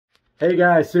Hey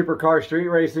guys, Supercar Street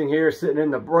Racing here, sitting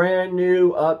in the brand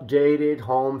new updated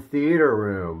home theater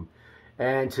room.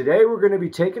 And today we're going to be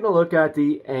taking a look at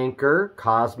the Anker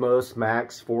Cosmos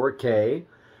Max 4K.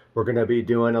 We're going to be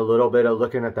doing a little bit of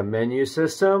looking at the menu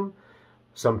system,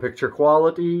 some picture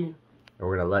quality, and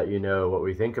we're going to let you know what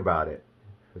we think about it.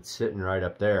 It's sitting right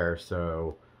up there,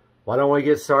 so why don't we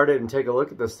get started and take a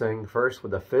look at this thing first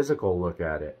with a physical look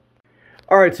at it.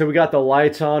 Alright, so we got the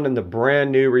lights on in the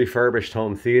brand new refurbished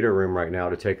home theater room right now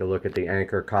to take a look at the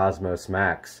Anker Cosmos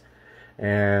Max.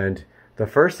 And the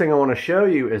first thing I want to show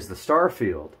you is the star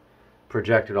field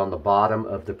projected on the bottom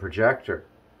of the projector.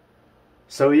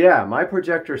 So yeah, my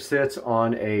projector sits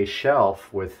on a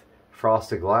shelf with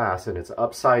frosted glass and it's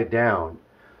upside down.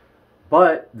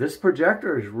 But this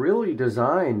projector is really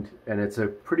designed, and it's a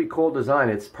pretty cool design.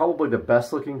 It's probably the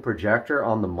best looking projector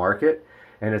on the market,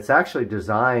 and it's actually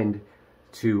designed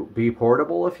to be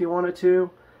portable if you wanted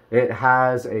to. It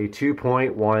has a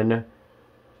 2.1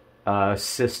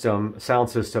 sound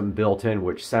system built in,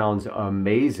 which sounds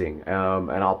amazing,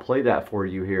 and I'll play that for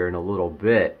you here in a little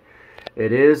bit.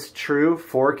 It is true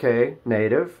 4K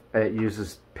native. It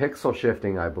uses pixel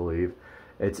shifting, I believe.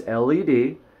 It's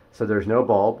LED, so there's no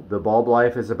bulb. The bulb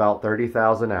life is about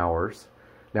 30,000 hours.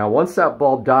 Now once that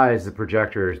bulb dies, the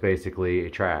projector is basically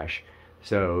trash.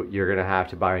 So you're going to have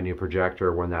to buy a new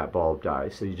projector when that bulb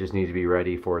dies. So you just need to be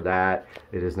ready for that.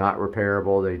 It is not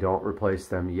repairable. They don't replace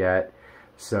them yet.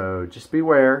 So just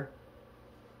beware.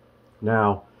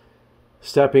 Now,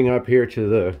 stepping up here to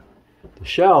the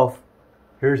shelf,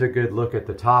 here's a good look at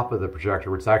the top of the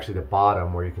projector. It's actually the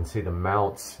bottom where you can see the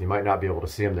mounts. You might not be able to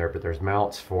see them there, but there's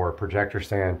mounts for a projector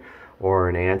stand or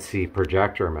an ANSI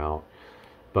projector mount.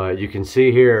 But you can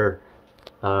see here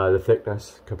the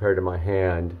thickness compared to my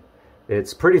hand.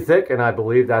 It's pretty thick, and I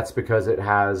believe that's because it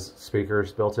has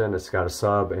speakers built in. It's got a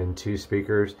sub and 2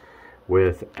 speakers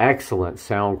with excellent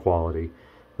sound quality.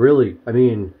 Really, I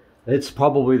mean, it's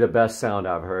probably the best sound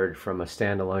I've heard from a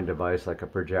standalone device like a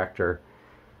projector.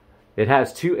 It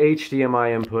has 2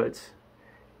 HDMI inputs,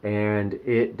 and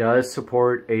it does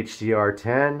support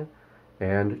HDR10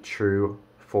 and true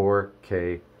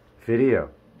 4K video.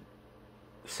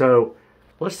 So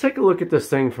let's take a look at this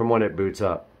thing from when it boots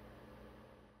up.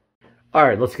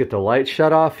 Alright, let's get the light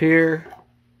shut off here,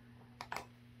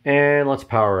 and let's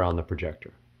power on the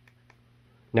projector.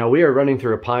 Now we are running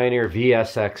through a Pioneer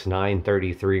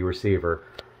VSX933 receiver,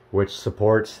 which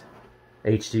supports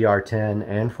HDR10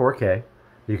 and 4K.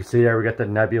 You can see there we got the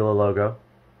Nebula logo.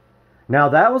 Now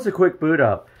that was a quick boot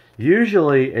up.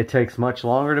 Usually it takes much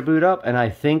longer to boot up, and I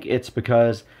think it's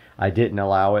because I didn't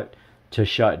allow it to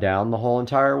shut down the whole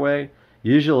entire way.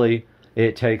 Usually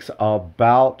it takes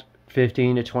about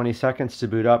 15 to 20 seconds to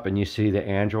boot up and you see the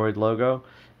Android logo.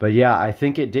 But yeah, I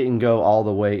think it didn't go all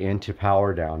the way into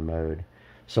power down mode.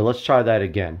 So let's try that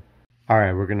again.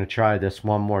 Alright, we're going to try this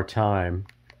one more time.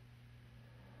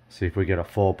 See if we get a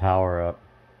full power up.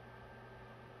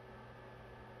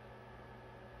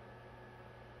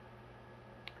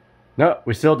 No,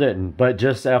 we still didn't. But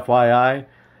just FYI,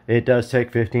 it does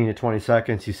take 15 to 20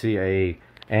 seconds. You see a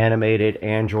animated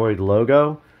Android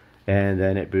logo, and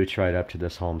then it boots right up to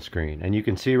this home screen. And you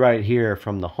can see right here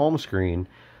from the home screen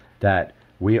that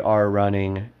we are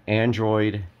running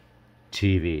Android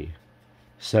TV.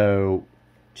 So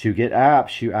to get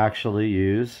apps, you actually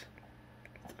use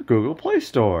the Google Play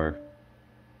Store.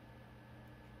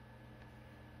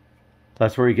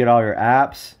 That's where you get all your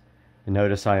apps. And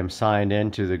notice I am signed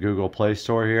into the Google Play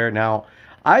Store here. Now,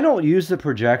 I don't use the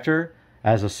projector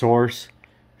as a source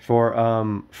for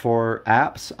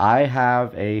apps. I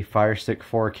have a Fire Stick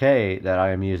 4K that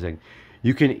I am using.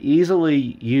 You can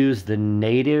easily use the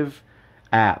native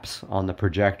apps on the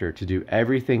projector to do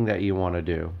everything that you want to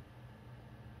do.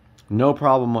 No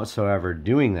problem whatsoever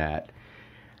doing that.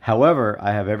 However,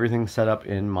 I have everything set up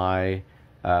in my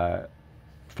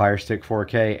Fire Stick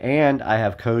 4K, and I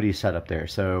have Kodi set up there.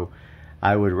 So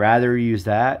I would rather use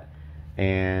that.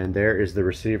 And there is the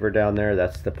receiver down there.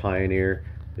 That's the Pioneer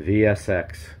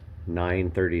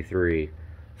VSX933,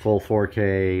 full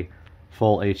 4K,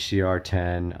 full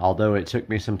HDR10. Although it took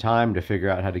me some time to figure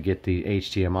out how to get the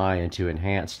HDMI into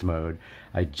enhanced mode.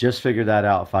 I just figured that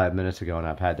out 5 minutes ago, and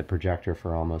I've had the projector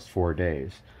for almost 4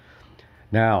 days.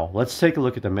 Now, let's take a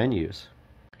look at the menus.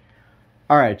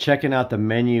 Alright, checking out the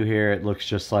menu here, it looks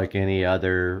just like any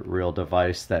other real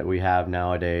device that we have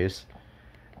nowadays.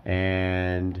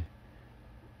 And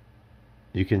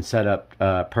you can set up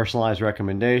personalized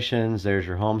recommendations. There's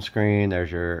your home screen,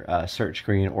 there's your search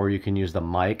screen, or you can use the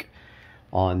mic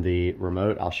on the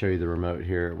remote. I'll show you the remote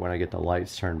here when I get the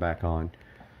lights turned back on.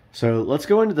 So let's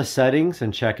go into the settings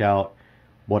and check out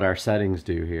what our settings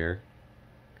do here.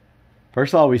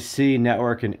 First of all, we see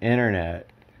network and internet.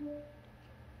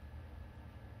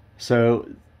 So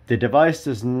the device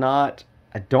does not,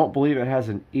 I don't believe it has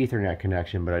an Ethernet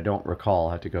connection, but I don't recall.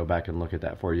 I'll have to go back and look at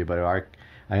that for you. But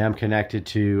I am connected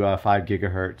to 5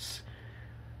 gigahertz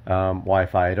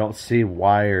Wi-Fi. I don't see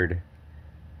wired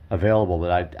available,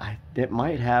 but it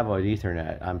might have an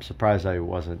Ethernet. I'm surprised I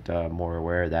wasn't more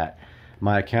aware of that.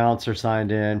 My accounts are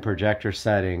signed in, projector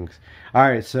settings. All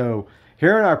right, so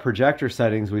here in our projector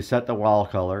settings, we set the wall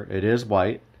color. It is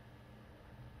white.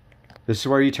 This is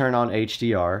where you turn on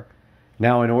HDR.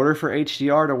 Now, in order for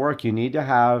HDR to work, you need to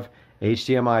have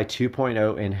HDMI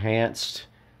 2.0 enhanced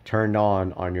turned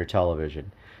on your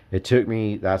television. It took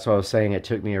me, that's what I was saying, it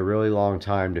took me a really long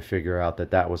time to figure out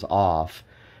that that was off.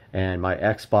 And my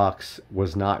Xbox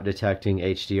was not detecting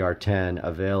HDR10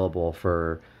 available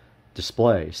for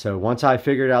display. So once I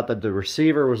figured out that the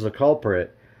receiver was the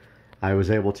culprit, I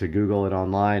was able to Google it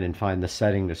online and find the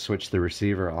setting to switch the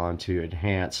receiver onto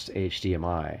enhanced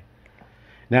HDMI.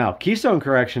 Now, keystone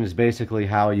correction is basically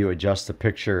how you adjust the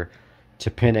picture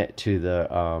to pin it to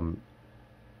the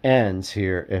ends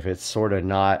here if it's sort of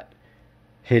not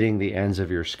hitting the ends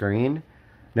of your screen.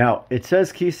 Now, it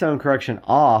says keystone correction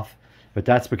off, but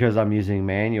that's because I'm using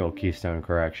manual keystone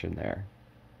correction there.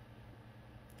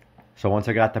 So once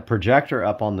I got the projector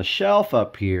up on the shelf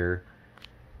up here,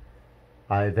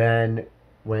 I then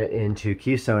went into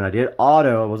keystone. I did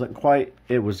auto. It wasn't quite,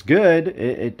 it was good.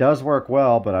 It does work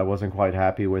well, but I wasn't quite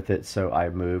happy with it, so I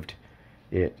moved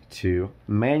it to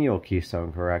manual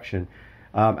keystone correction.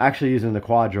 Actually using the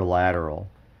quadrilateral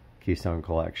keystone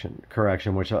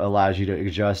correction, which allows you to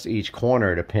adjust each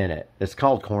corner to pin it. It's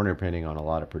called corner pinning on a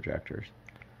lot of projectors.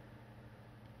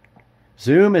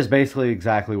 Zoom is basically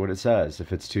exactly what it says.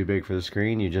 If it's too big for the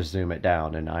screen, you just zoom it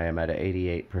down, and I am at an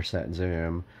 88%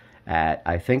 zoom at,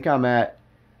 I think I'm at,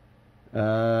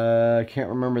 I can't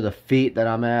remember the feet that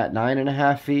I'm at,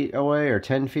 9.5 feet away or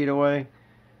 10 feet away.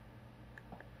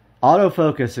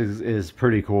 Autofocus is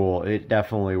pretty cool. It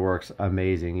definitely works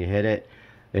amazing. You hit it,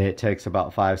 it takes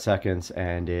about 5 seconds,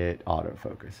 and it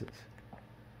autofocuses.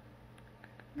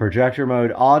 Projector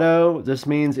mode auto. This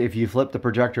means if you flip the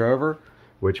projector over,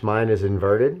 which mine is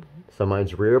inverted, so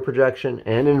mine's rear projection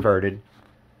and inverted,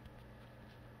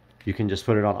 you can just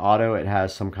put it on auto. It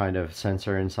has some kind of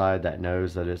sensor inside that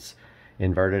knows that it's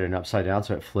inverted and upside down,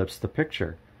 so it flips the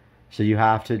picture. So you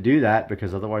have to do that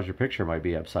because otherwise your picture might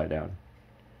be upside down.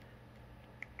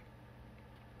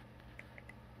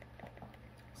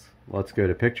 Let's go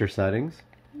to picture settings.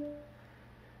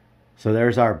 So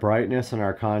there's our brightness and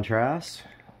our contrast,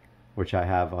 which I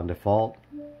have on default.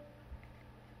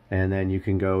 And then you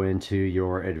can go into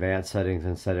your advanced settings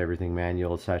and set everything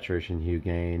manual: saturation, hue,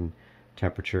 gain,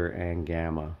 temperature, and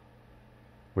gamma,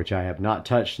 which I have not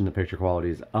touched, and the picture quality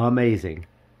is amazing.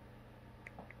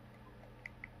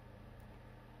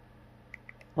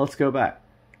 Let's go back.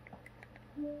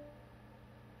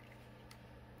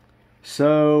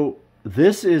 So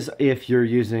this is if you're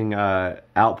using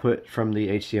output from the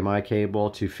HDMI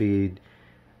cable to feed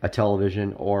a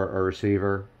television or a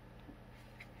receiver.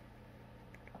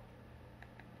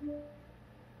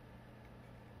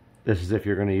 This is if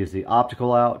you're going to use the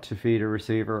optical out to feed a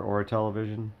receiver or a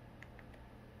television.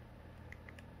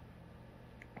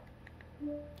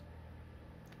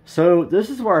 So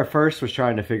this is where I first was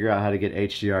trying to figure out how to get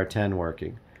HDR10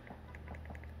 working.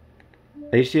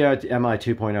 HDMI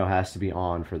 2.0 has to be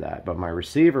on for that, but my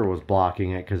receiver was blocking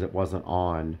it because it wasn't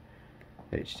on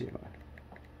HDMI.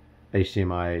 Enhanced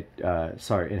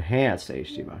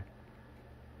HDMI.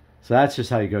 So that's just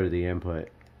how you go to the input.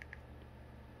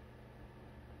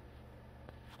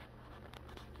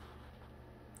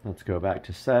 Let's go back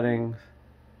to settings.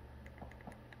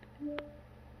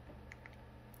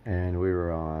 And we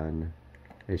were on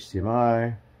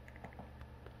HDMI.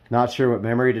 Not sure what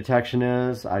memory detection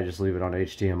is. I just leave it on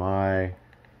HDMI.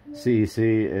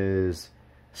 CEC is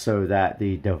so that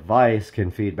the device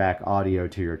can feed back audio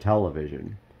to your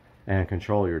television and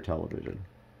control your television.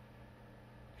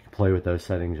 You can play with those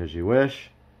settings as you wish.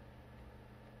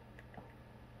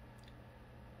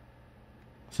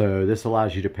 So this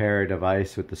allows you to pair a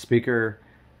device with the speaker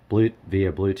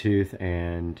via Bluetooth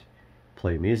and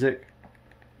play music.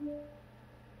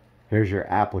 Here's your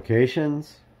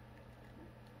applications.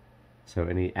 So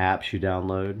any apps you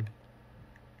download.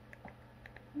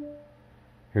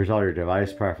 Here's all your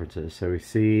device preferences. So we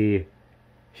see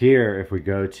here, if we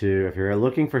go to, if you're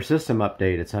looking for system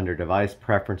update, it's under device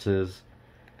preferences,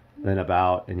 then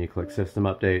about, and you click system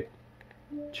update,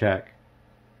 check.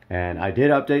 And I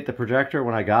did update the projector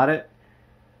when I got it.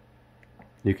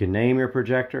 You can name your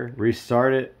projector,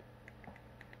 restart it.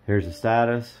 Here's the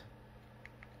status.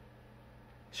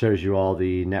 Shows you all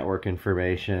the network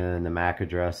information, the MAC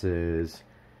addresses,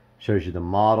 shows you the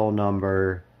model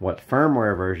number, what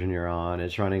firmware version you're on.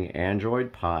 It's running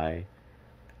Android Pie.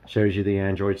 Shows you the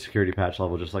Android security patch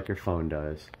level just like your phone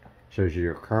does. Shows you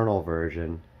your kernel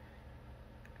version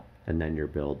and then your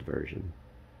build version.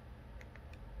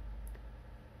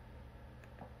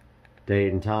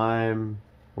 Date and time,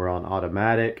 we're on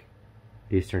automatic,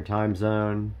 Eastern time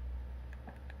zone.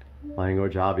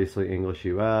 Language, obviously English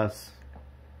US.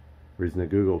 We're using the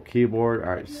Google keyboard.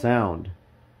 Alright, sound.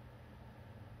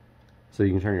 So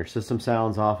you can turn your system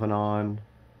sounds off and on.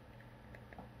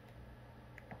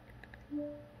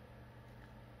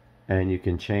 And you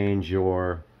can change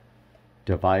your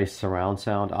device surround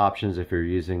sound options if you're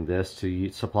using this to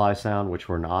supply sound, which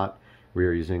we're not.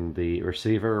 We're using the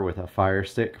receiver with a Fire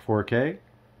Stick 4K.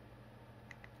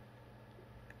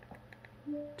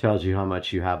 Tells you how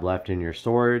much you have left in your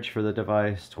storage for the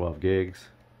device, 12 gigs.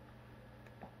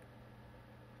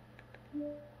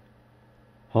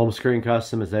 Home screen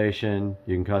customization,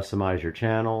 you can customize your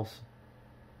channels.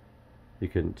 You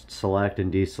can select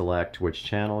and deselect which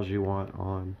channels you want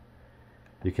on.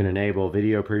 You can enable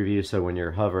video preview, so when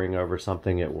you're hovering over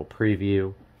something it will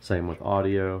preview. Same with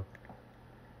audio.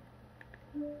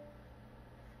 You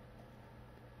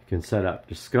can set up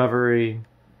discovery,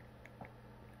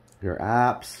 your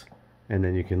apps, and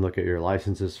then you can look at your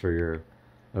licenses for your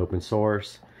open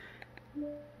source.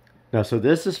 Now, so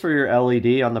this is for your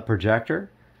LED on the projector.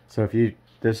 So if you,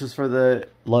 this is for the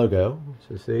logo.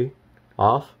 So see,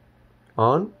 off,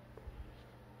 on,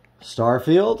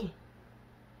 Starfield,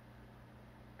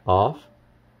 off,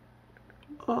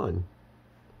 on.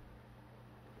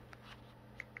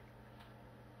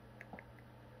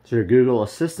 So your Google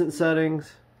Assistant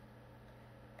settings,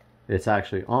 it's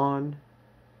actually on.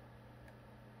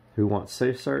 Who wants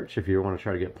safe search if you want to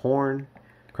try to get porn.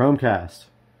 Chromecast.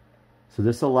 So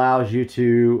this allows you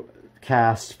to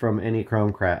cast from any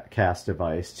Chromecast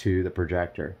device to the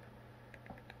projector.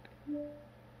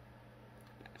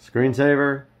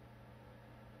 Screensaver.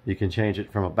 You can change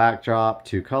it from a backdrop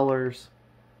to colors.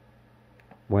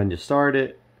 When to start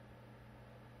it.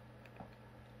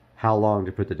 How long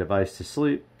to put the device to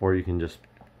sleep, or you can just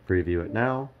preview it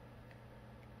now.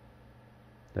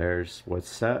 There's what's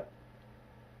set.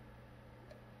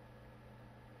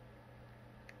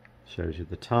 Shows you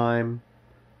the time.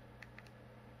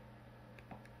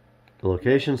 The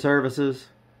location services.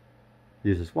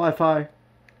 Uses Wi-Fi.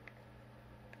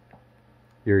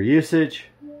 Your usage.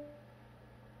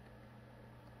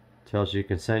 Tells you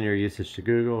can send your usage to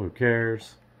Google, who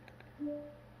cares.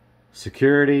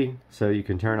 Security, so you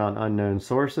can turn on unknown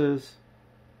sources.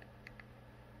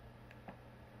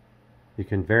 You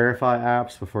can verify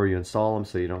apps before you install them,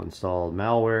 so you don't install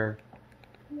malware.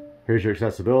 Here's your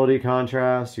accessibility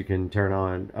contrast. You can turn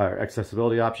on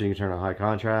accessibility option. You can turn on high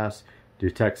contrast, do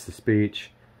text to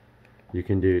speech. You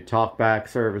can do talkback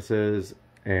services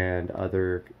and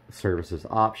other services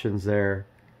options there.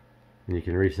 And you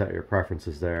can reset your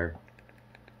preferences there.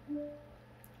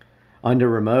 Under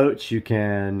remotes, you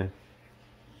can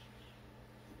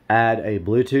add a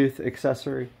Bluetooth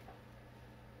accessory.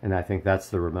 And I think that's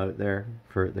the remote there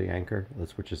for the Anker.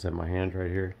 That's which is in my hand right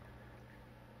here.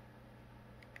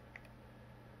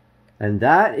 And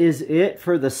that is it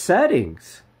for the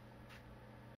settings.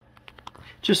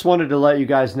 Just wanted to let you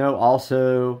guys know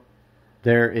also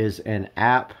there is an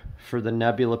app for the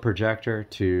Nebula projector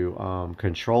to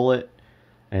control it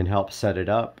and help set it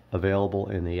up, available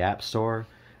in the App Store.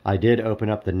 I did open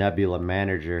up the Nebula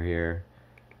Manager here,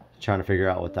 trying to figure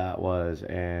out what that was,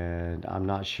 and I'm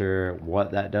not sure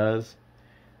what that does,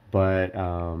 but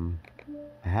I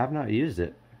have not used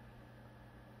it.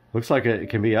 Looks like it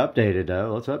can be updated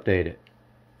though. Let's update it.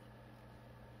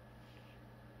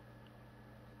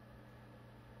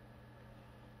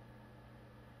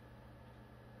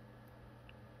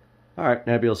 Alright,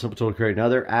 Nebula Simple Tool to create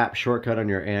another app shortcut on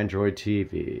your Android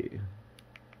TV.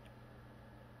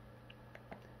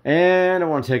 And I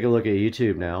want to take a look at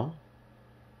YouTube now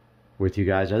with you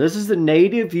guys. Now this is the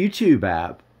native YouTube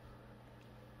app.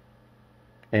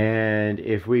 And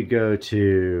if we go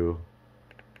to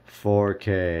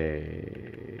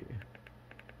 4K,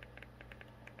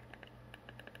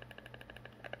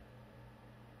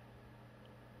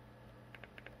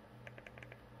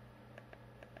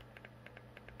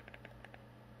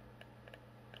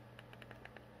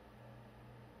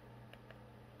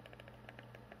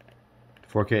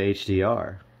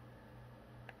 HDR.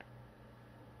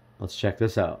 Let's check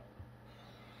this out.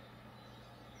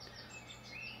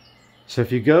 So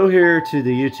if you go here to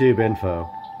the YouTube info,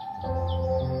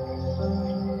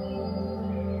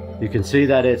 you can see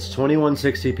that it's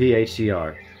 2160p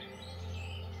HDR.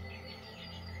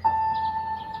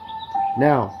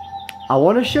 Now, I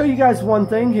want to show you guys one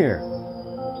thing here.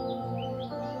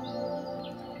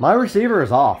 My receiver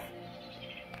is off.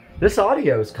 This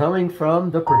audio is coming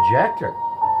from the projector.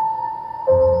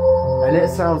 And it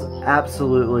sounds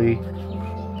absolutely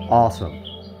awesome.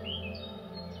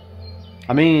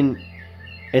 I mean,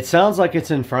 it sounds like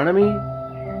it's in front of me,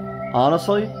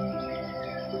 honestly.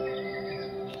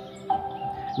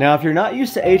 Now, if you're not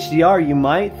used to HDR, you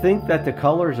might think that the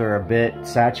colors are a bit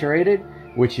saturated,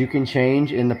 which you can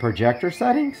change in the projector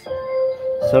settings.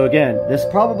 So again, this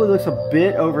probably looks a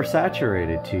bit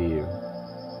oversaturated to you.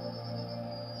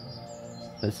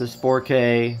 This is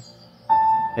 4K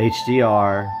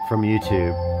HDR from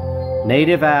YouTube.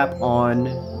 Native app on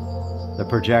the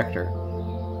projector.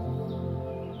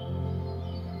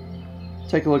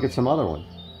 Take a look at some other ones.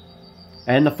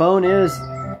 And the phone is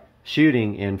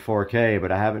shooting in 4K,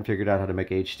 but I haven't figured out how to make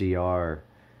HDR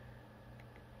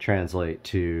translate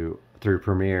through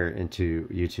Premiere into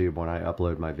YouTube when I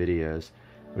upload my videos.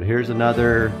 But here's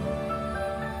another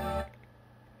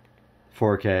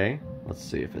 4K. Let's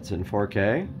see if it's in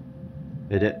 4K.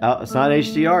 It's not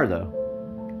HDR though.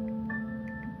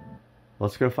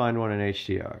 Let's go find one in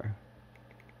HDR.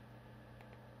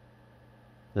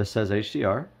 This says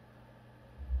HDR.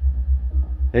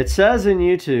 It says in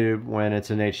YouTube when it's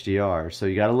in HDR, so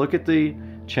you got to look at the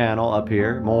channel up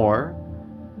here, more.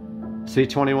 See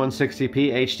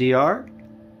 2160p HDR?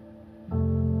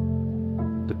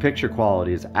 The picture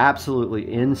quality is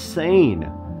absolutely insane.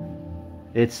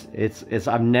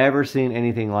 I've never seen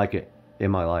anything like it in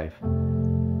my life.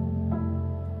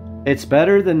 It's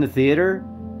better than the theater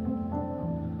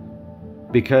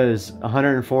because this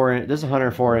is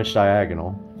 104 inch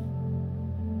diagonal.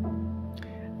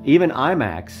 Even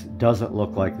IMAX doesn't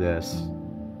look like this.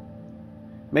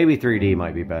 Maybe 3D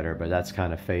might be better, but that's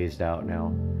kind of phased out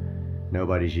now.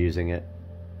 Nobody's using it.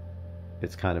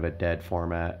 It's kind of a dead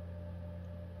format.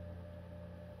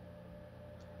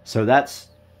 So that's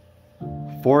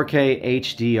 4K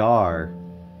HDR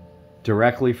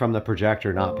directly from the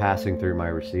projector, not passing through my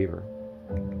receiver.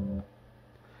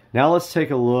 Now let's take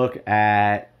a look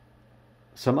at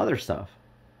some other stuff.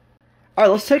 All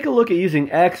right, let's take a look at using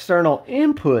external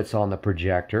inputs on the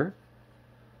projector.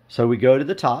 So we go to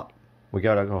the top. We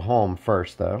got to go home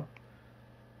first, though.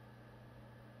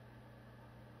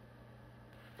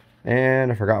 And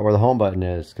I forgot where the home button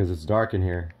is because it's dark in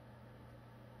here.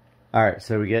 All right,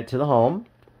 so we get to the home.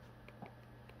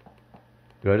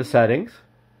 Go to settings.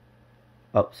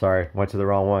 Oh, sorry, went to the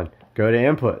wrong one. Go to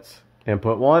inputs.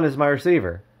 Input 1 is my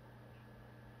receiver.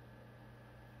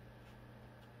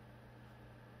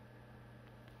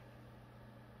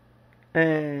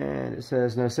 And it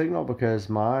says no signal because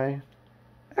my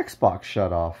Xbox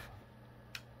shut off.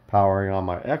 Powering on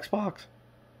my Xbox.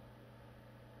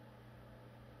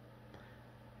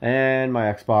 And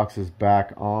my Xbox is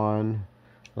back on.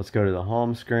 Let's go to the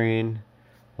home screen.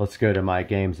 Let's go to my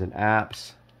games and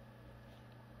apps.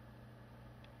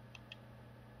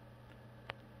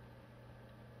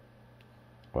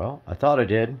 Well, I thought I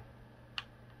did.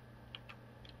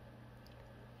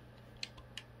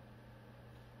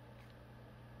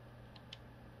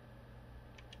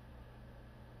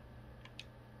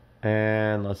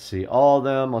 And let's see all of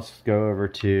them. Let's go over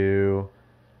to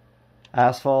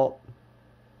Asphalt.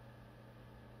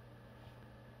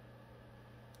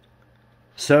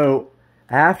 So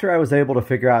after I was able to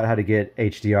figure out how to get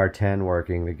HDR10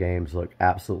 working, the games look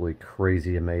absolutely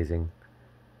crazy amazing.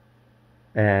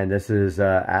 And this is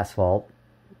Asphalt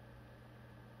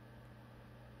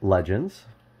Legends.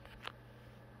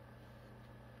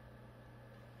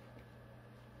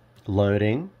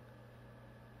 Loading.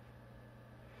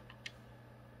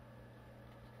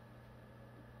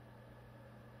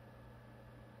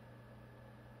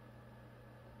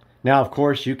 Now, of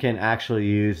course, you can actually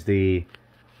use the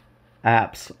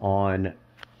apps on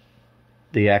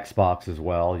the Xbox as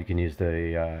well. You can use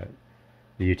the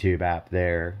YouTube app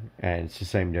there, and it's the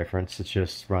same difference. It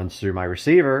just runs through my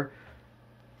receiver.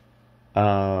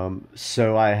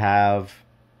 So I have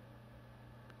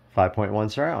 5.1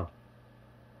 surround.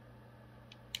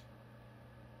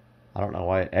 I don't know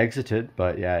why it exited,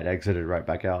 but yeah, it exited right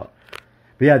back out.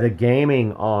 But yeah, the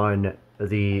gaming on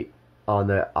the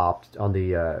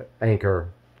Anker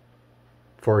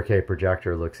 4K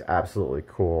projector looks absolutely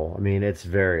cool. I mean, it's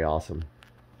very awesome.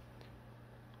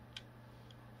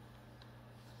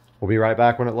 We'll be right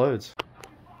back when it loads.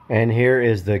 And here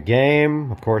is the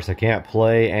game. Of course, I can't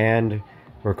play and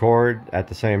record at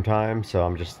the same time, so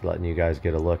I'm just letting you guys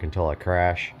get a look until I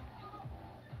crash.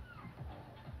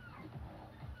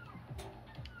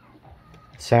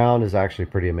 Sound is actually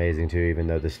pretty amazing too, even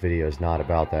though this video is not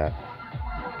about that.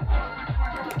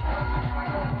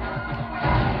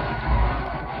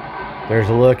 There's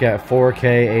a look at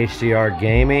 4K HDR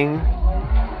gaming.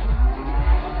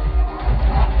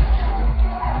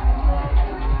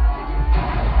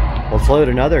 Let's load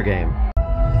another game.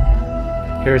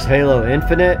 Here's Halo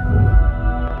Infinite.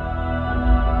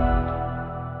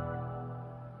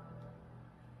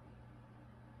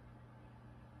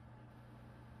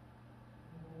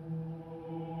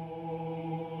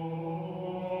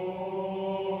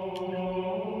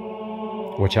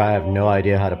 Which I have no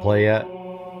idea how to play yet,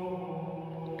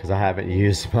 because I haven't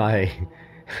used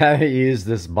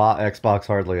this Xbox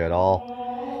hardly at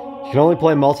all. You can only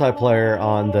play multiplayer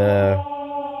on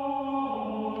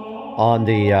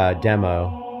the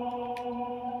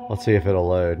demo. Let's see if it'll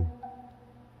load.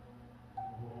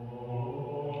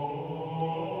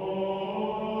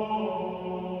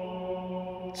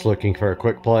 It's looking for a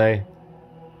quick play.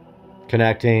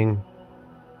 Connecting.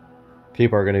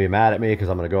 People are going to be mad at me because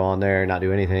I'm going to go on there, not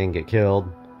do anything, get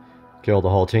killed. Kill the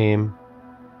whole team.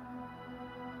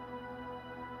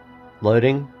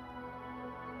 Loading.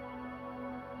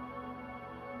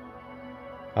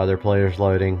 Other players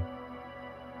loading.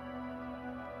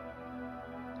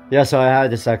 Yeah, so I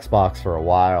had this Xbox for a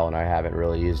while and I haven't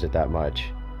really used it that much.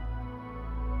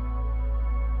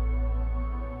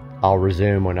 I'll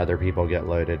resume when other people get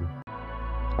loaded.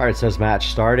 Alright, it says match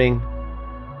starting.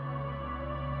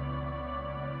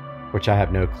 Which I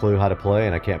have no clue how to play,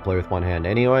 and I can't play with one hand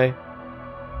anyway.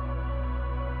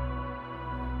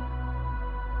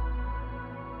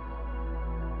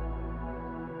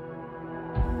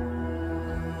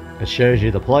 It shows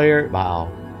you the player. Wow.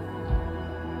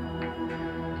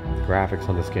 The graphics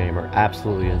on this game are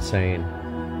absolutely insane.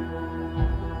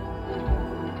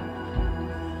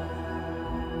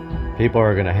 People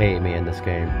are gonna hate me in this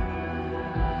game.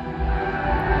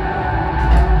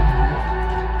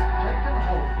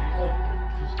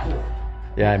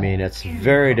 Yeah, I mean, it's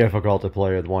very difficult to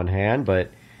play with one hand, but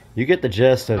you get the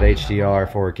gist of HDR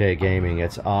 4K gaming.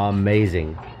 It's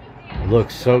amazing. It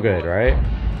looks so good, right?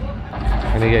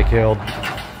 Gonna get killed.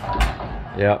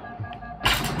 Yep.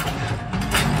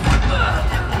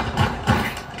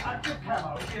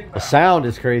 The sound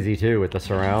is crazy too with the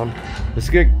surround. This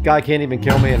good guy can't even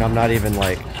kill me, and I'm not even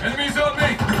like... Enemies on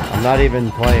me! I'm not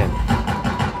even playing.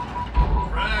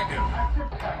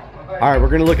 Alright, we're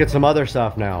gonna look at some other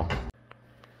stuff now.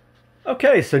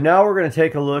 Okay, so now we're going to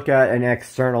take a look at an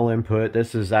external input.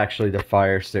 This is actually the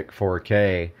Fire Stick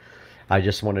 4K. I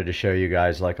just wanted to show you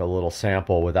guys like a little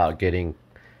sample without getting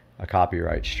a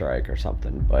copyright strike or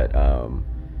something. But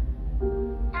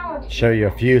show you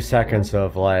a few seconds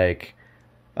of like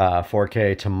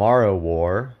 4K Tomorrow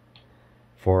War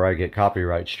before I get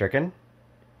copyright stricken.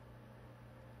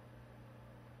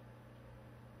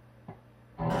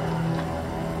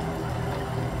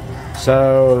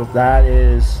 So that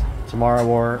is Tomorrow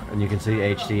War, and you can see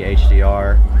HD,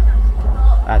 HDR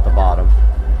at the bottom.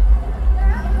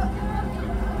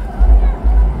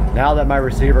 Now that my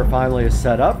receiver finally is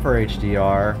set up for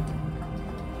HDR,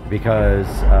 because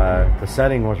the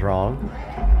setting was wrong,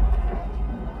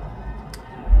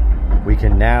 we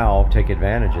can now take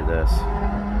advantage of this.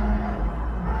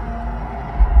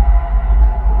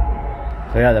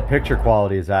 So yeah, the picture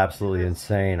quality is absolutely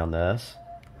insane on this.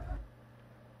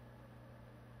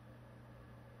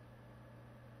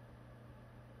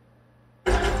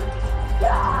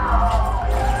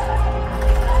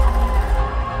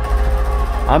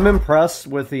 I'm impressed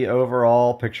with the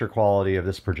overall picture quality of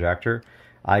this projector.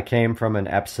 I came from an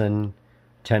Epson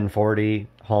 1040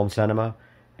 home cinema,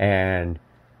 and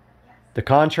the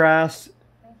contrast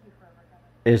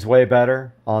is way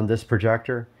better on this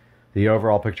projector. The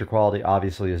overall picture quality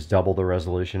obviously is double the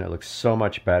resolution. It looks so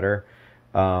much better.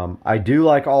 I do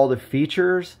like all the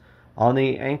features on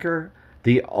the Anker.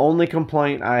 The only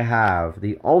complaint I have,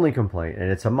 and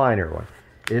it's a minor one,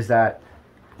 is that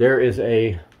there is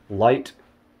a light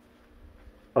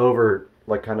over,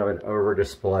 like kind of an over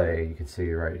display. You can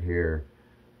see right here,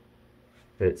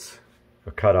 it's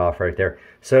a cutoff right there.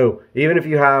 So even if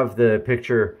you have the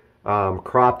picture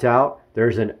cropped out,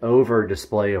 there's an over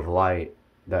display of light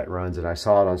that runs, and I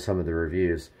saw it on some of the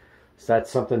reviews. So that's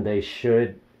something they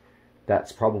should,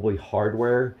 that's probably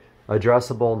hardware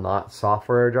addressable, not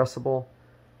software addressable.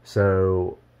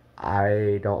 So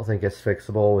I don't think it's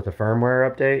fixable with a firmware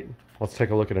update. Let's take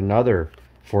a look at another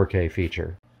 4K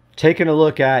feature. Taking a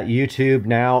look at YouTube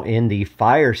now in the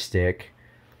Fire Stick,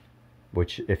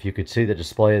 which if you could see the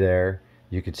display there,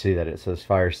 you could see that it says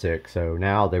Fire Stick. So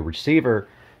now the receiver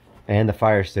and the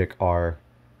Fire Stick are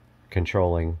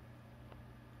controlling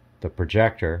the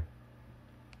projector.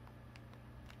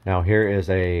 Now here is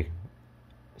a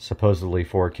supposedly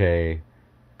 4K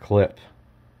clip.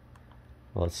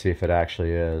 Let's see if it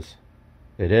actually is.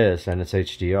 It is, and it's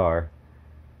HDR.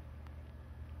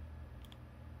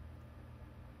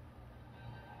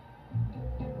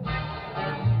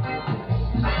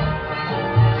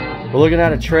 We're looking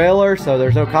at a trailer, so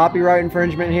there's no copyright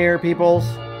infringement here, peoples.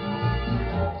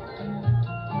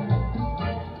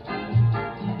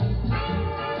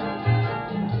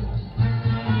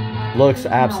 Looks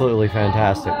absolutely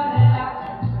fantastic.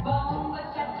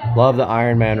 Love the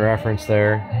Iron Man reference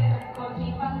there.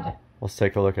 Let's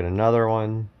take a look at another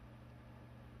one.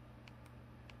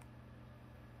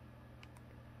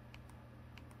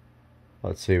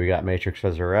 Let's see, we got Matrix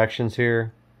Resurrections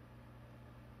here.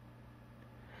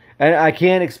 And I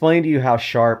can't explain to you how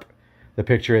sharp the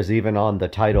picture is even on the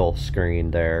title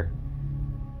screen there.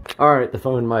 Alright, the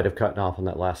phone might have cut off on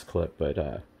that last clip, but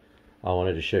I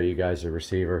wanted to show you guys the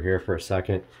receiver here for a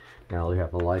second. Now we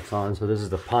have the lights on. So this is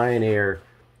the Pioneer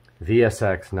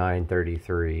VSX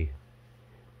 933.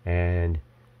 And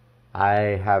I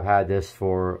have had this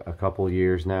for a couple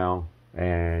years now.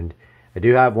 And I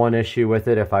do have one issue with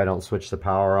it. If I don't switch the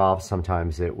power off,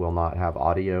 sometimes it will not have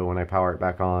audio when I power it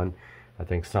back on. I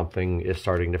think something is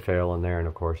starting to fail in there, and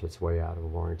of course it's way out of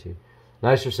warranty.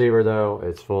 Nice receiver though.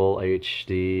 It's full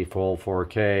HD, full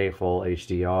 4K, full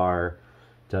HDR,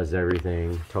 does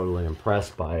everything. Totally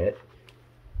impressed by it.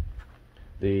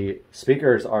 The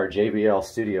speakers are JBL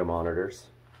studio monitors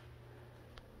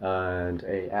and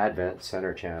a Advent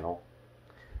center channel.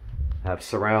 Have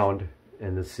surround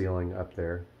in the ceiling up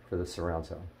there for the surround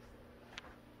sound.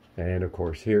 And of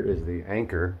course here is the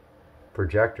Anker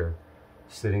projector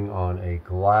sitting on a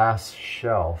glass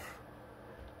shelf,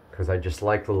 because I just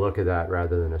like the look of that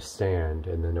rather than a stand.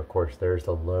 And then of course there's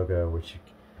the logo, which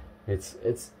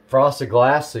it's frosted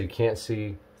glass so you can't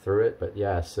see through it, but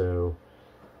yeah, so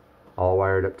all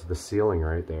wired up to the ceiling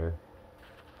right there.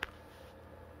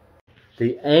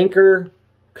 The Anker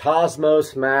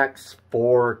Cosmos Max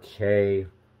 4K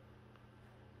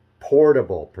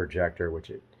portable projector,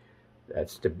 which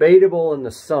that's debatable in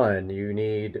the sun. You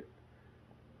need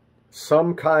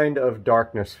some kind of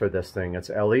darkness for this thing. It's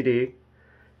LED.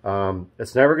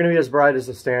 It's never going to be as bright as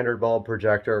a standard bulb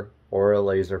projector or a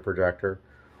laser projector.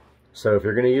 So if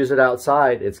you're going to use it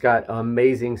outside, it's got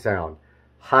amazing sound.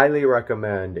 Highly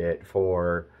recommend it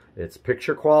for its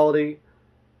picture quality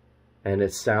and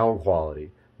its sound quality.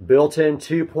 Built-in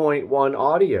 2.1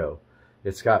 audio.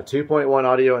 It's got 2.1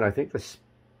 audio, and I think the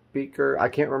speaker, I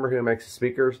can't remember who makes the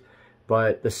speakers,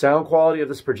 but the sound quality of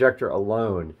this projector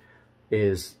alone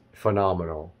is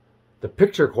phenomenal. The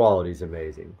picture quality is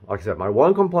amazing. Like I said, my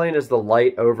one complaint is the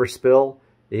light overspill.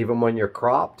 Even when you're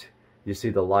cropped, you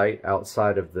see the light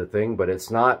outside of the thing, but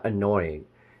it's not annoying.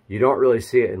 You don't really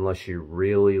see it unless you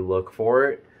really look for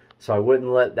it. So I wouldn't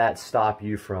let that stop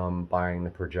you from buying the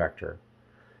projector.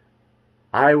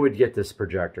 I would get this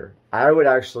projector. I would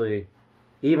actually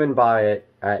even buy it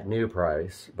at new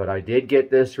price, but I did get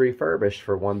this refurbished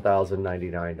for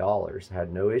 $1,099. I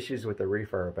had no issues with the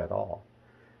refurb at all.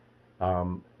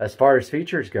 As far as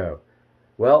features go,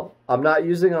 well, I'm not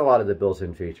using a lot of the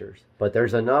built-in features, but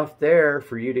there's enough there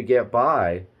for you to get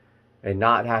by and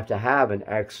not have to have an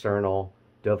external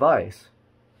device.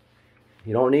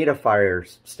 You don't need a Fire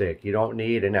Stick. You don't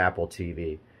need an Apple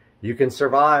TV. You can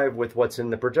survive with what's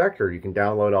in the projector. You can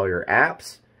download all your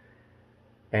apps,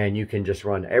 and you can just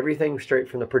run everything straight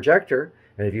from the projector.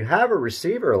 And if you have a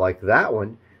receiver like that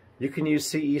one, you can use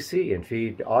CEC and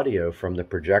feed audio from the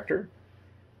projector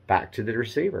back to the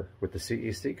receiver with the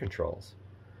CEC controls.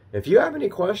 If you have any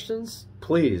questions,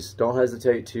 please don't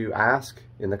hesitate to ask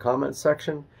in the comments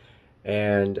section.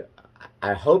 And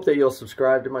I hope that you'll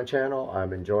subscribe to my channel.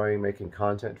 I'm enjoying making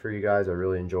content for you guys. I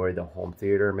really enjoyed the home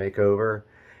theater makeover.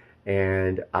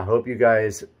 And I hope you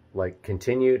guys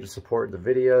continue to support the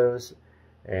videos.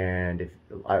 And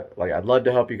I'd love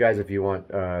to help you guys if you want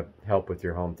help with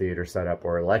your home theater setup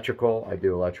or electrical. I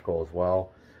do electrical as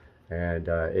well, and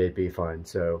it'd be fun.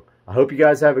 So I hope you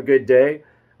guys have a good day.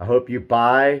 I hope you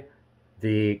buy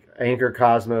the Anker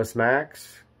Cosmos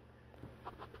Max.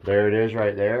 There it is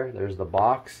right there. There's the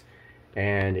box.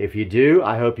 And if you do,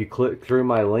 I hope you click through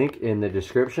my link in the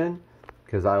description,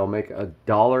 because I will make $1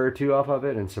 or $2 off of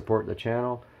it and support the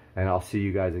channel. And I'll see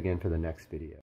you guys again for the next video.